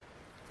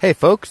Hey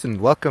folks,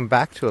 and welcome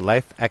back to A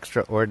Life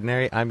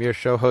Extraordinary. I'm your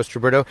show host,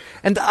 Roberto,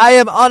 and I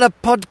am on a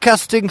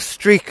podcasting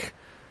streak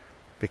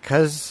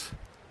because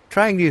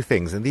trying new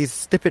things, and these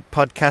snippet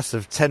podcasts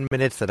of 10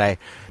 minutes that I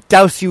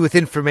douse you with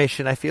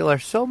information I feel are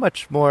so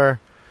much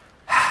more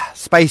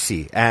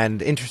spicy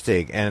and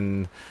interesting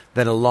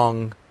than a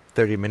long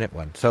 30-minute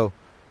one. So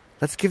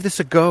let's give this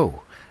a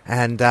go.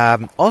 And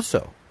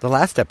also, the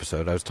last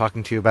episode I was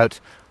talking to you about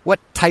what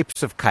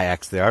types of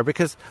kayaks there are,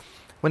 because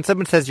when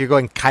someone says you're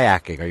going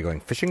kayaking, are you going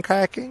fishing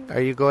kayaking?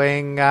 Are you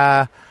going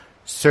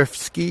surf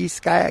ski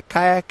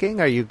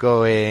kayaking? Are you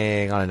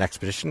going on an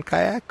expedition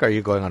kayak? Are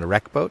you going on a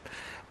wreck boat?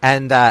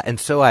 And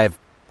so I've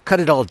cut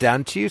it all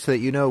down to you so that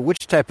you know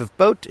which type of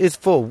boat is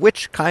for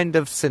which kind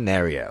of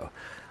scenario.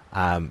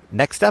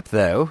 Next up,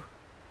 though,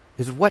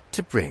 is what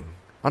to bring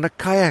on a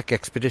kayak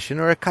expedition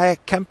or a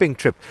kayak camping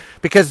trip,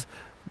 because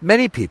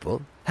many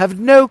people have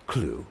no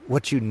clue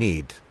what you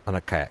need on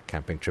a kayak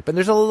camping trip. And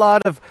there's a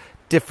lot of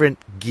different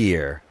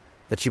gear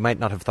that you might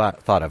not have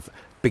thought of.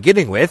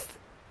 Beginning with,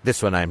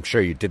 this one I'm sure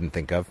you didn't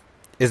think of,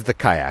 is the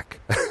kayak.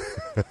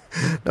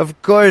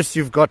 Of course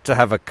you've got to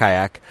have a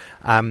kayak.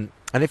 And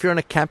if you're on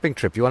a camping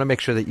trip, you want to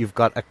make sure that you've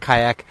got a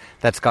kayak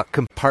that's got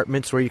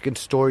compartments where you can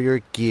store your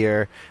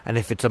gear. And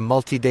if it's a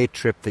multi-day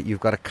trip, that you've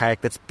got a kayak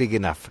that's big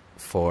enough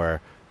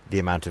for the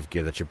amount of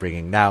gear that you're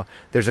bringing. Now,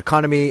 there's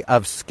economy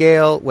of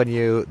scale.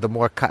 The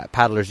more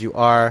paddlers you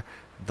are,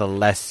 the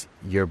less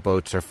your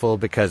boats are full,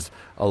 because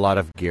a lot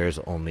of gear is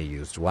only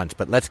used once.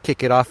 But let's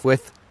kick it off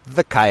with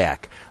the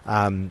kayak.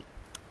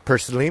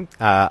 Personally,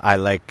 I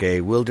like a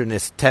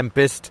Wilderness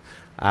Tempest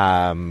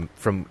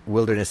from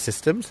Wilderness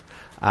Systems.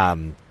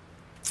 And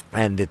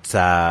it's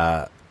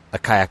a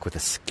kayak with a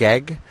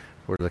skeg.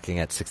 We're looking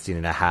at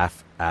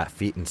 16.5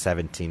 feet and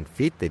 17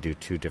 feet. They do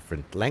two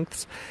different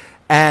lengths.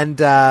 And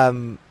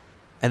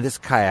this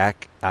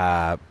kayak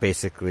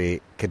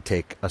basically can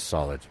take a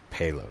solid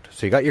payload.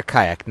 So you got your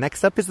kayak.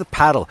 Next up is the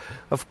paddle.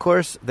 Of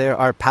course, there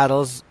are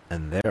paddles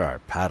and there are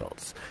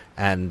paddles.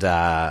 And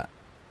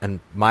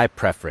my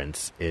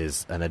preference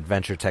is an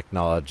Adventure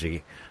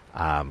Technology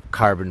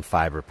carbon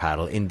fiber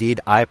paddle.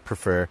 Indeed, I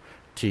prefer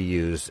to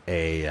use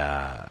a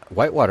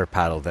whitewater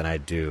paddle than I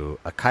do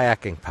a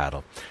kayaking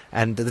paddle.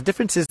 And the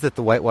difference is that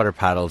the whitewater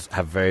paddles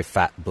have very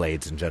fat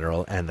blades in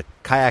general, and the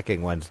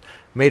kayaking ones,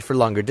 made for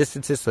longer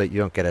distances so that you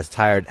don't get as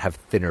tired, have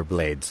thinner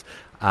blades.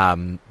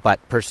 But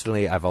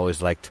personally, I've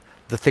always liked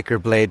the thicker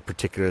blade,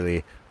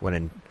 particularly when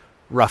in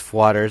rough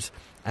waters.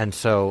 And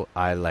so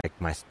I like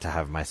to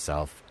have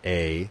myself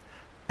a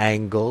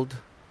angled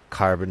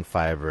carbon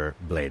fiber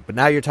blade. But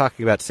now you're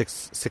talking about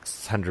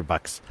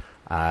 $600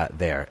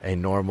 there. A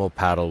normal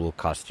paddle will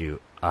cost you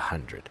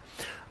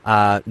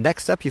 $100.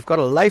 Next up, you've got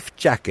a life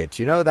jacket.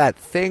 You know that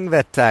thing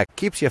that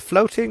keeps you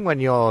floating when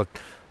you're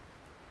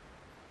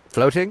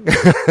floating?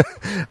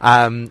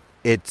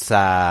 It's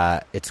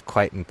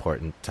quite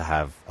important to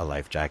have a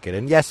life jacket.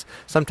 And yes,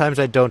 sometimes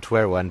I don't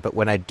wear one, but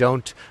when I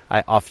don't,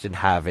 I often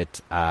have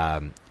it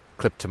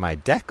clipped to my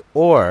deck,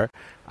 or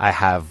I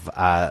have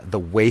the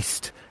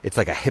waist. It's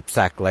like a hip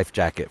sack life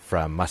jacket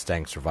from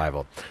Mustang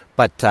Survival.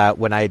 But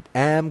when I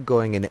am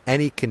going in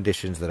any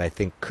conditions that I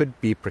think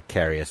could be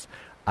precarious,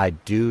 I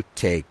do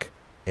take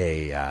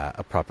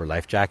a proper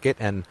life jacket.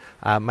 And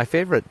my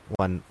favorite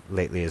one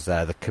lately is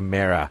the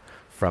Chimera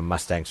from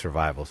Mustang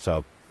Survival.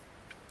 So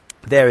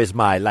there is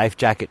my life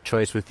jacket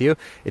choice with you.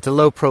 It's a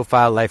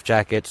low-profile life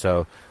jacket,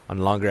 so on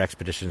longer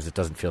expeditions it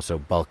doesn't feel so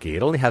bulky.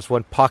 It only has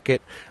one pocket,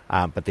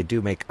 but they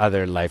do make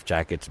other life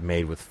jackets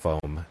made with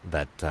foam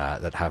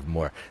that have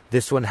more.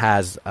 This one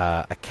has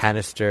a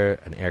canister,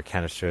 an air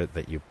canister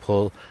that you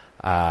pull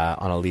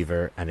on a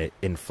lever, and it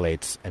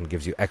inflates and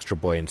gives you extra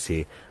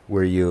buoyancy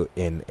were you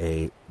in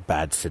a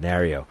bad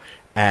scenario.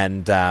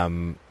 And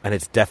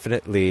it's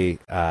definitely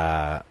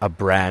a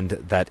brand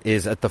that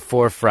is at the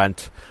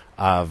forefront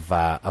of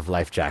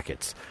life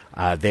jackets.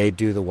 They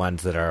do the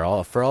ones that are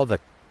all for all the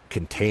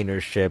container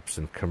ships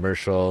and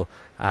commercial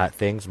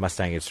things.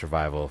 Mustang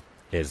Survival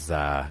is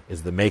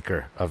the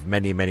maker of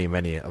many, many,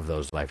 many of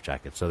those life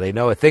jackets. So they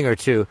know a thing or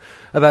two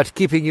about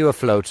keeping you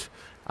afloat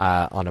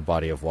on a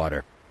body of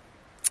water.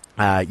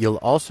 You'll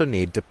also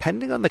need,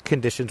 depending on the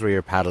conditions where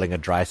you're paddling, a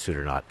dry suit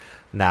or not.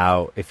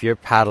 Now, if you're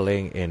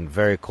paddling in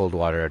very cold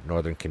water,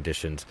 northern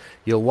conditions,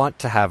 you'll want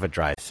to have a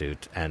dry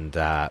suit.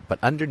 But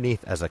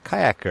underneath, as a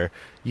kayaker,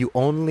 you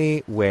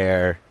only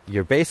wear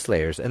your base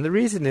layers. And the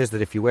reason is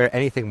that if you wear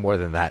anything more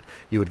than that,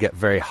 you would get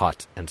very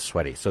hot and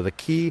sweaty. So the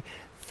key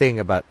thing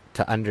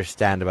to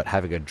understand about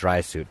having a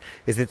dry suit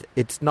is that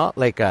it's not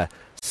like a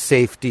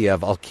safety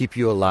of I'll keep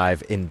you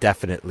alive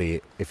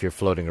indefinitely if you're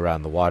floating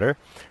around the water.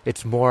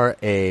 It's more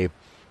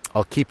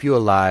I'll keep you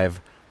alive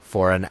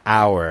for an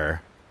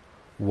hour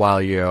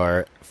while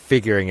you're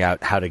figuring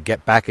out how to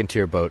get back into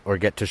your boat or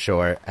get to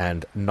shore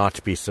and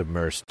not be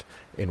submersed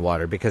in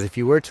water. Because if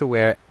you were to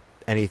wear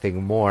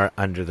anything more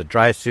under the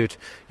dry suit,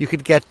 you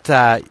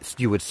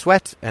would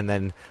sweat, and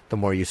then the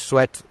more you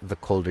sweat, the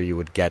colder you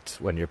would get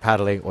when you're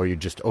paddling, or you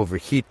just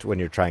overheat when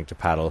you're trying to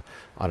paddle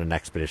on an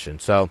expedition.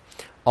 So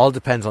all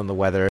depends on the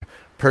weather.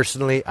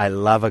 Personally, I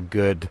love a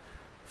good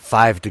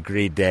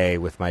 5-degree day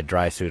with my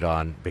dry suit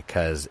on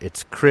because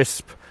it's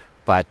crisp,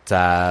 but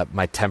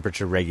my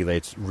temperature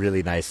regulates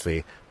really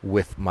nicely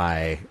with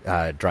my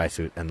dry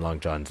suit and long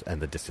johns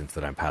and the distance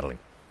that I'm paddling.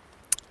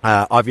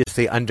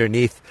 Obviously,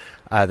 underneath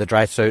the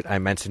dry suit, I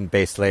mentioned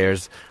base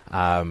layers.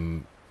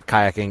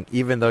 Kayaking,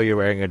 even though you're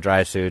wearing a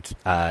dry suit,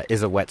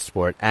 is a wet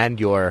sport, and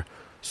your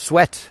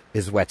sweat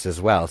is wet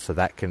as well, so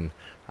that can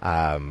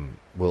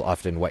will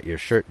often wet your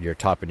shirt, your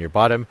top, and your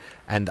bottom.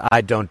 And I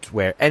don't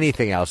wear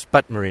anything else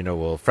but merino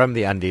wool, from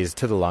the undies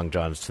to the long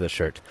johns to the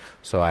shirt.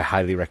 So I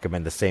highly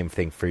recommend the same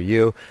thing for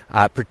you,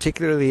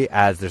 particularly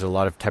as there's a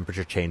lot of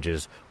temperature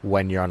changes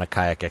when you're on a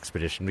kayak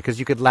expedition, because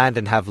you could land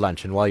and have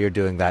lunch, and while you're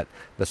doing that,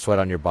 the sweat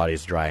on your body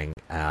is drying.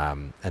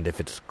 And if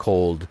it's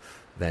cold,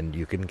 then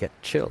you can get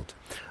chilled.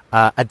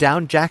 A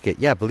down jacket.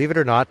 Yeah, believe it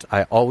or not,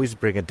 I always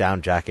bring a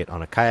down jacket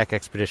on a kayak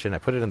expedition. I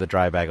put it in the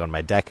dry bag on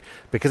my deck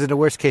because in a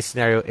worst case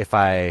scenario, if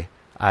I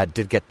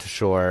did get to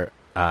shore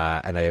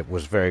and I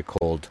was very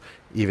cold,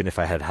 even if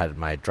I had had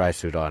my dry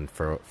suit on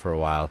for a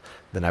while,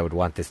 then I would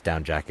want this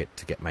down jacket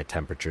to get my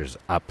temperatures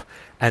up.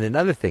 And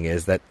another thing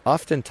is that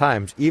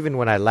oftentimes, even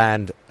when I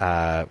land,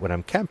 when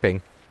I'm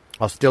camping,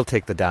 I'll still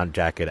take the down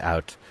jacket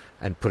out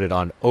and put it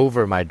on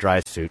over my dry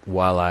suit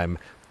while I'm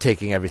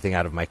taking everything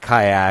out of my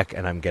kayak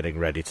and I'm getting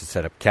ready to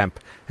set up camp.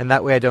 And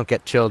that way I don't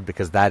get chilled,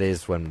 because that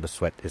is when the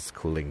sweat is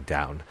cooling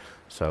down.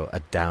 So a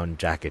down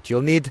jacket.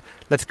 You'll need,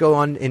 let's go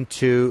on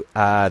into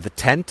the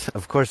tent.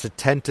 Of course, a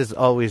tent is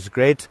always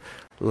great.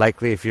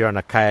 Likely if you're on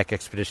a kayak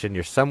expedition,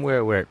 you're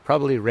somewhere where it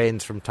probably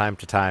rains from time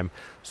to time.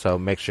 So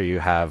make sure you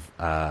have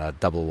a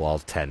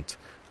double-walled tent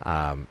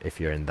if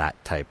you're in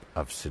that type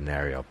of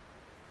scenario.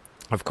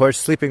 Of course,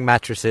 sleeping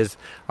mattresses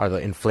are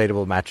the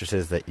inflatable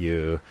mattresses that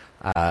you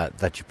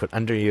put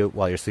under you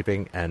while you're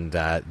sleeping, and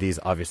these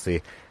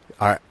obviously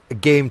are a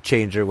game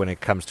changer when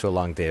it comes to a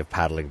long day of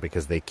paddling,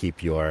 because they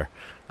keep your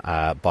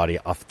body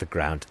off the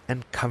ground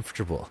and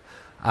comfortable.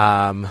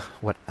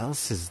 What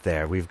else is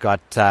there? We've got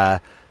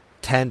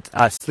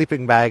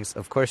sleeping bags.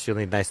 Of course, you'll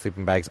need nice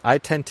sleeping bags. I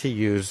tend to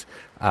use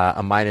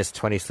a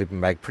 -20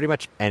 sleeping bag pretty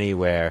much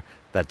anywhere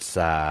that's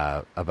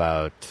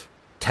about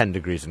 10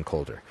 degrees and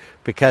colder,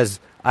 because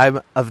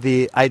I'm of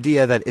the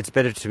idea that it's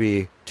better to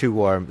be too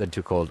warm than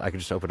too cold. I can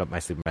just open up my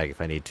sleeping bag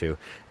if I need to,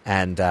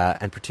 and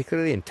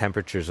particularly in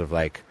temperatures of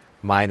like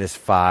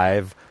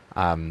 -5,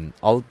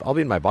 I'll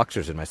be in my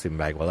boxers in my sleeping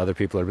bag, while other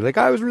people are like,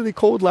 I was really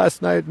cold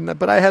last night,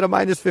 but I had a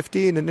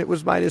 -15 and it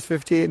was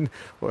 -15,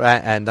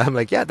 and I'm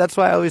like, yeah, that's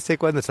why I always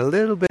take one that's a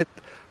little bit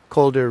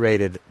colder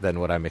rated than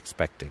what I'm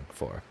expecting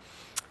for.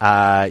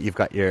 You've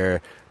got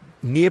your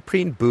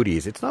neoprene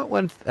booties. It's not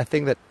a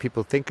thing that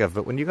people think of,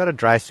 but when you got a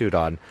dry suit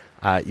on,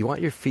 you want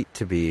your feet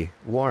to be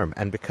warm.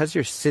 And because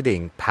you're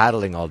sitting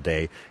paddling all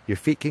day, your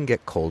feet can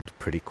get cold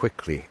pretty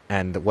quickly.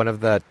 And one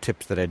of the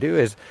tips that I do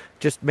is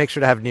just make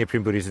sure to have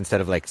neoprene booties instead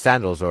of like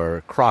sandals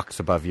or Crocs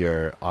above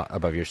your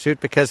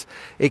suit, because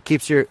it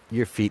keeps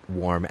your feet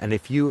warm. And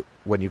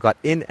when you got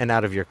in and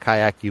out of your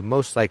kayak, you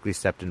most likely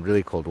stepped in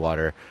really cold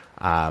water.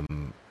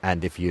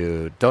 And if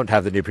you don't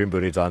have the neoprene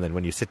booties on, then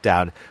when you sit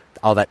down,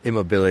 all that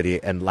immobility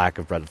and lack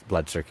of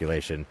blood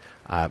circulation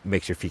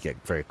makes your feet get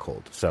very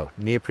cold. So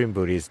neoprene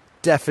booties,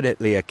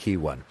 definitely a key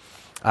one.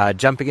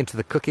 Jumping into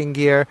the cooking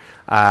gear,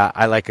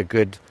 I like a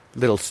good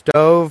little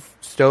stove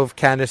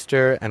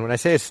canister. And when I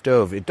say a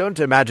stove, don't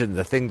imagine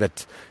the thing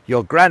that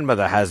your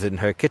grandmother has in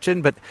her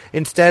kitchen, but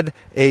instead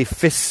a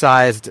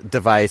fist-sized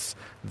device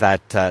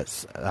that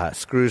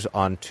screws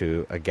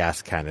onto a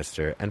gas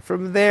canister. And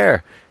from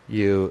there,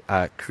 you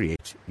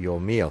create your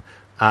meal.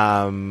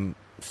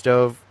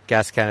 Stove,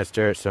 gas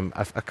canister,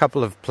 a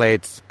couple of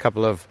plates, a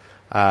couple of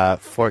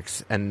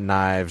forks and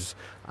knives,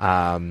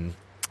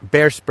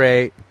 bear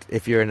spray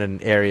if you're in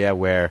an area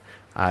where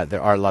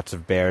there are lots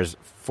of bears.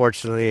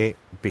 Fortunately,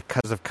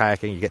 because of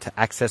kayaking, you get to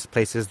access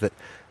places that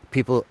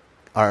people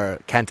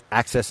can't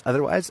access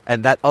otherwise,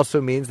 and that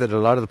also means that a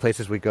lot of the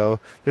places we go,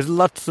 there's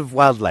lots of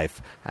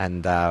wildlife,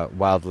 and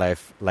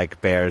wildlife like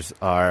bears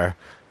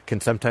can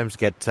sometimes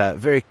get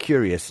very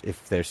curious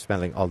if they're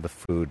smelling all the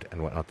food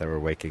and whatnot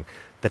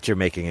that you're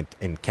making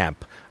in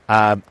camp.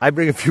 I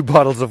bring a few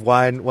bottles of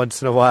wine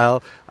once in a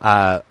while,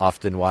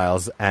 often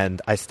whiles,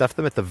 and I stuff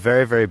them at the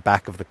very, very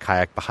back of the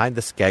kayak behind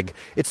the skeg.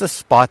 It's a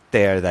spot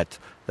there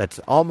that's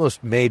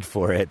almost made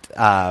for it,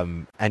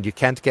 and you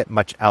can't get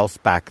much else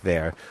back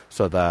there,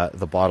 so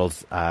the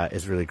bottles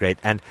is really great.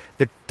 And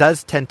there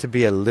does tend to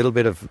be a little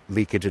bit of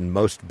leakage in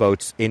most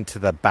boats into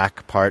the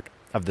back part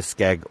of the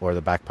skeg or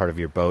the back part of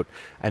your boat,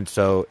 and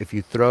so if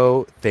you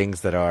throw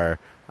things that are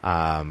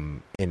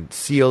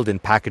sealed in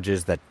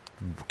packages that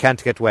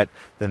can't get wet,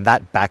 then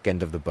that back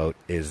end of the boat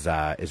is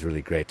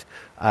really great.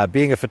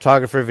 Being a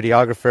photographer,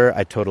 videographer,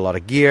 I tote a lot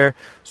of gear,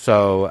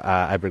 so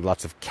I bring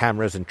lots of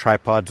cameras and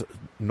tripods,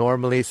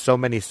 normally so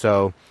many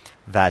so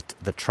that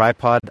the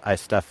tripod I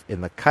stuff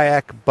in the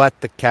kayak, but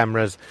the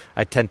cameras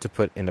I tend to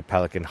put in a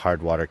Pelican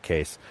hard water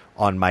case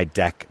on my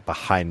deck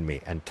behind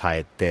me and tie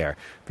it there,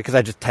 because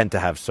I just tend to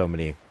have so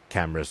many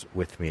cameras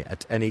with me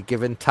at any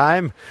given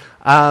time.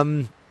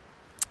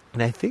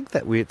 And I think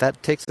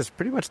that takes us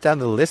pretty much down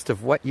the list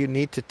of what you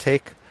need to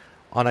take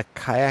on a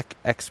kayak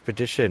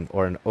expedition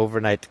or an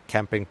overnight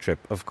camping trip.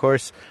 Of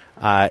course,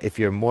 if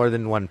you're more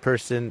than one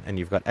person and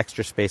you've got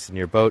extra space in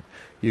your boat,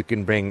 you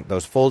can bring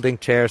those folding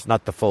chairs,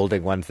 not the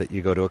folding ones that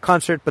you go to a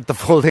concert, but the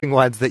folding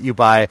ones that you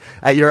buy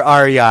at your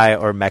REI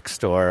or Mech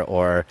store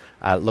or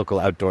local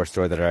outdoor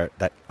store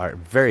that are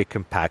very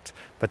compact.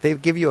 But they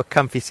give you a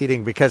comfy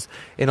seating because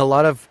in a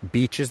lot of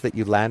beaches that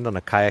you land on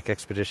a kayak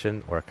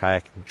expedition or a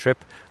kayaking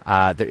trip,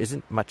 there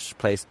isn't much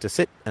place to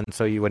sit. And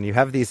so when you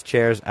have these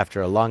chairs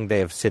after a long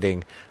day of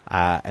sitting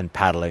and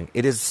paddling,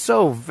 it is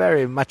so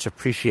very much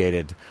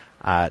appreciated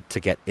to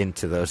get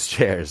into those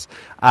chairs.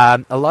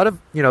 A lot of,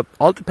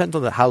 all depends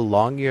on how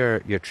long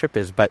your trip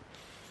is, but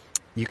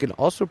you can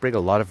also bring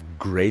a lot of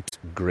great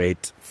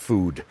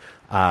food.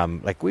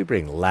 Like we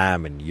bring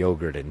lamb and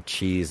yogurt and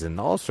cheese and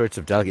all sorts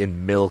of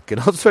and milk and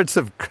all sorts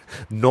of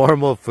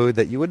normal food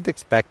that you wouldn't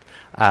expect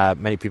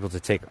many people to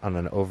take on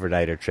an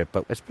overnighter trip,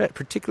 but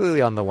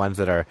particularly on the ones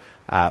that are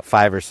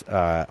 5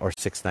 or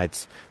 6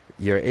 nights.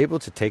 You're able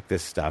to take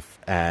this stuff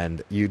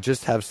and you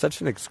just have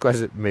such an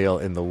exquisite meal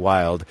in the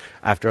wild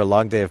after a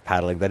long day of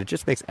paddling that it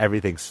just makes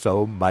everything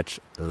so much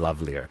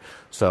lovelier.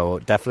 So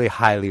definitely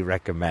highly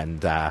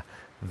recommend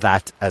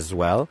that as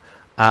well.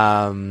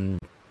 And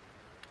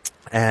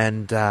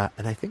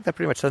I think that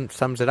pretty much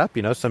sums it up.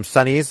 Some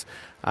sunnies,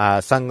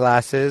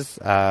 sunglasses,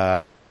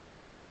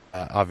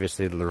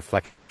 obviously the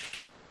reflection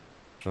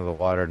of the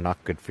water,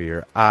 not good for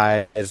your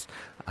eyes,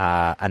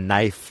 a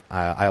knife.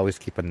 I always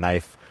keep a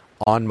knife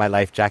on my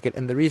life jacket,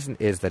 and the reason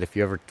is that if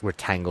you ever were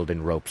tangled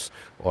in ropes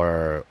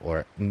or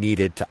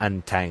needed to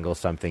untangle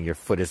something, your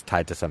foot is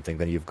tied to something,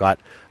 then you've got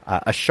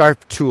a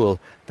sharp tool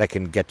that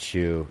can get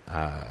you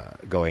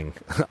going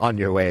on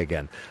your way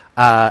again.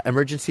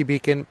 Emergency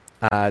beacon.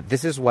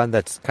 This is one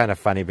that's kind of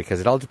funny because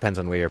it all depends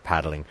on where you're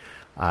paddling.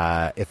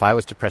 If I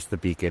was to press the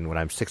beacon when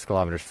I'm 6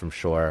 kilometers from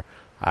shore,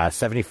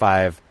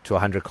 75 to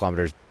 100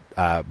 kilometers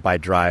by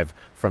drive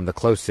from the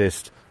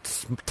closest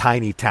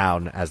tiny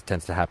town, as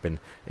tends to happen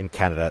in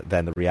Canada,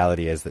 then the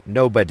reality is that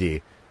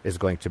nobody is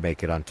going to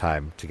make it on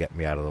time to get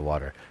me out of the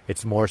water.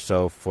 It's more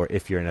so for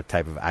if you're in a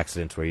type of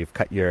accident where you've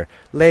cut your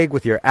leg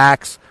with your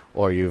axe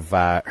or you've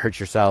hurt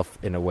yourself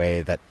in a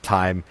way that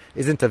time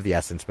isn't of the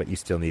essence, but you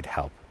still need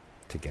help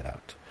to get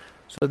out.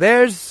 So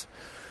there's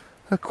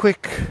a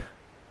quick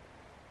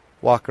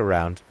walk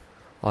around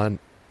on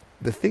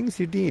the things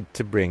you need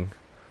to bring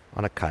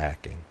on a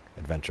kayaking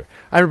adventure.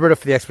 I'm Roberto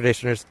for the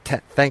Expeditioners.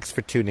 Thanks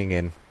for tuning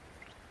in,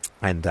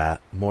 and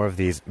more of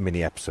these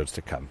mini episodes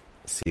to come.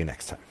 See you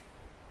next time.